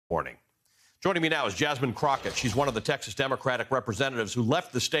Morning. Joining me now is Jasmine Crockett. She's one of the Texas Democratic representatives who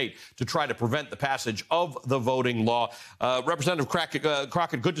left the state to try to prevent the passage of the voting law. Representative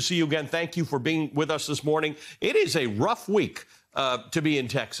Crockett, good to see you again. Thank you for being with us this morning. It is a rough week to be in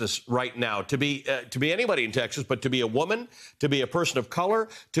Texas right now, to be anybody in Texas, but to be a woman, to be a person of color,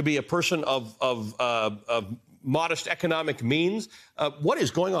 to be a person of modest economic means. What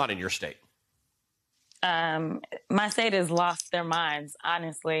is going on in your state? My state has lost their minds,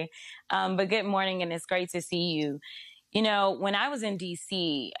 honestly. But good morning, and it's great to see you. You know, when I was in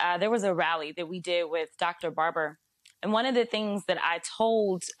D.C., there was a rally that we did with Dr. Barber. And one of the things that I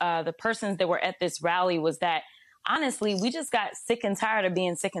told the persons that were at this rally was that, honestly, we just got sick and tired of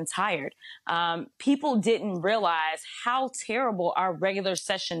being sick and tired. People didn't realize how terrible our regular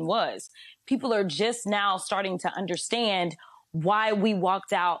session was. People are just now starting to understand why we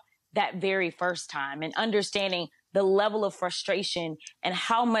walked out that very first time, and understanding the level of frustration and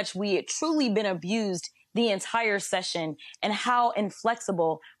how much we had truly been abused the entire session, and how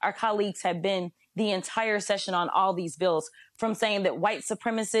inflexible our colleagues have been the entire session on all these bills, from saying that white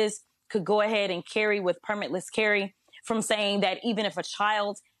supremacists could go ahead and carry with permitless carry, from saying that even if a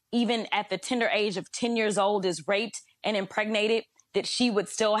child, even at the tender age of 10 years old, is raped and impregnated, that she would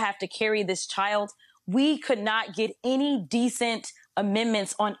still have to carry this child. We could not get any decent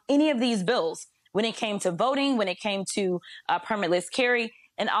amendments on any of these bills when it came to voting, when it came to permitless carry,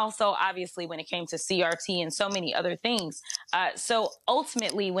 and also, obviously, when it came to CRT and so many other things. So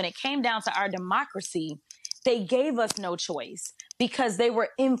ultimately, when it came down to our democracy, they gave us no choice because they were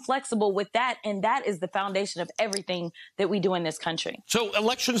inflexible with that. And that is the foundation of everything that we do in this country. So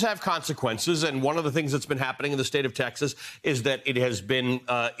elections have consequences. And one of the things that's been happening in the state of Texas is that it has been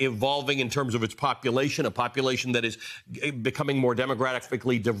evolving in terms of its population, a population that is becoming more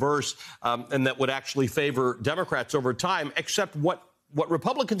demographically diverse, and that would actually favor Democrats over time, except what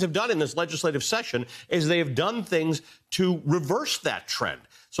Republicans have done in this legislative session is they have done things to reverse that trend.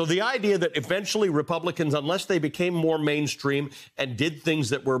 So the idea that eventually Republicans, unless they became more mainstream and did things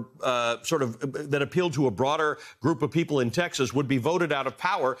that were that appealed to a broader group of people in Texas, would be voted out of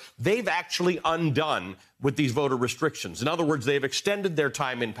power, they've actually undone with these voter restrictions. In other words, they've extended their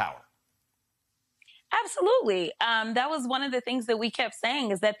time in power. Absolutely. That was one of the things that we kept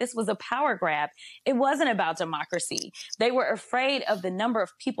saying, is that this was a power grab. It wasn't about democracy. They were afraid of the number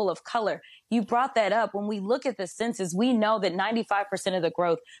of people of color. You brought that up. When we look at the census, we know that 95% of the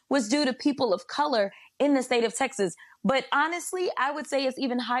growth was due to people of color in the state of Texas. But honestly, I would say it's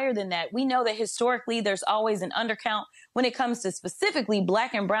even higher than that. We know that historically there's always an undercount when it comes to specifically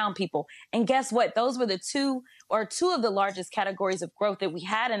Black and brown people. And guess what? Those were the two of the largest categories of growth that we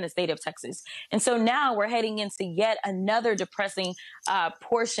had in the state of Texas. And so now we're heading into yet another depressing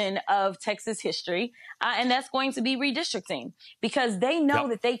portion of Texas history. And that's going to be redistricting, because they know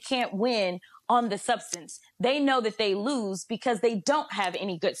that they can't win on the substance. They know that they lose because they don't have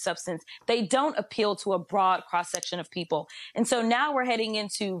any good substance. They don't appeal to a broad cross-section of people. And so now we're heading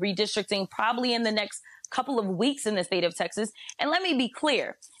into redistricting probably in the next couple of weeks in the state of Texas. And let me be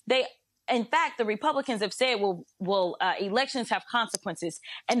clear. In fact, the Republicans have said, well, elections have consequences,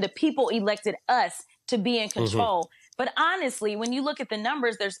 and the people elected us to be in control. But honestly, when you look at the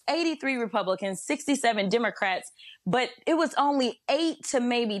numbers, there's 83 Republicans, 67 Democrats, but it was only 8 to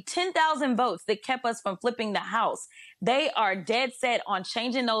maybe 10,000 votes that kept us from flipping the House. They are dead set on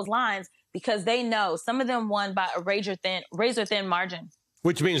changing those lines because they know some of them won by a razor-thin margin.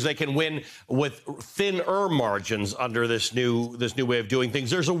 Which means they can win with thinner margins under this new way of doing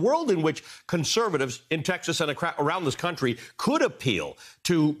things. There's a world in which conservatives in Texas and around this country could appeal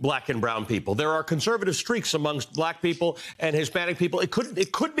to Black and brown people. There are conservative streaks amongst Black people and Hispanic people. It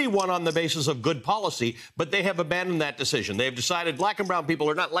could be won on the basis of good policy, but they have abandoned that decision. They have decided Black and brown people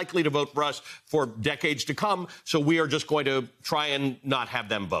are not likely to vote for us for decades to come, so we are just going to try and not have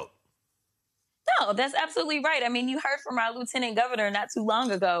them vote. No, that's absolutely right. I mean, you heard from our lieutenant governor not too long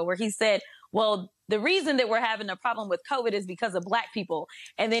ago where he said, well, the reason that we're having a problem with COVID is because of Black people.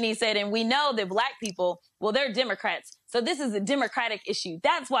 And then he said, and we know that Black people, well, they're Democrats. So this is a Democratic issue.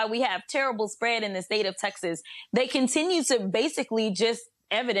 That's why we have terrible spread in the state of Texas. They continue to basically just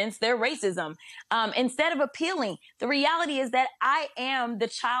evidence their racism instead of appealing. The reality is that I am the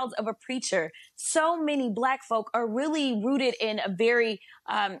child of a preacher. So many Black folk are really rooted in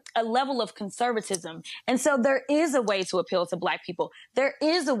a level of conservatism. And so there is a way to appeal to Black people. There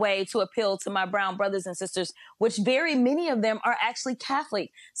is a way to appeal to my brown brothers and sisters, which very many of them are actually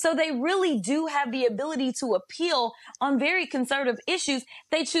Catholic. So they really do have the ability to appeal on very conservative issues.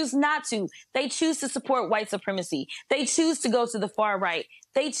 They choose not to. They choose to support white supremacy. They choose to go to the far right.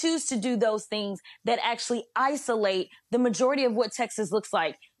 They choose to do those things that actually isolate the majority of what Texas looks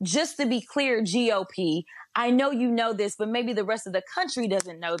like. Just to be clear, GOP, I know you know this, but maybe the rest of the country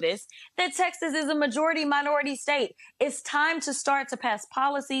doesn't know this, that Texas is a majority-minority state. It's time to start to pass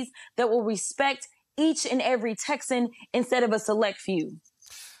policies that will respect each and every Texan instead of a select few.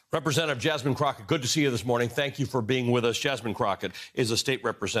 Representative Jasmine Crockett, good to see you this morning. Thank you for being with us. Jasmine Crockett is a state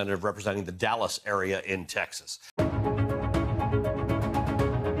representative representing the Dallas area in Texas.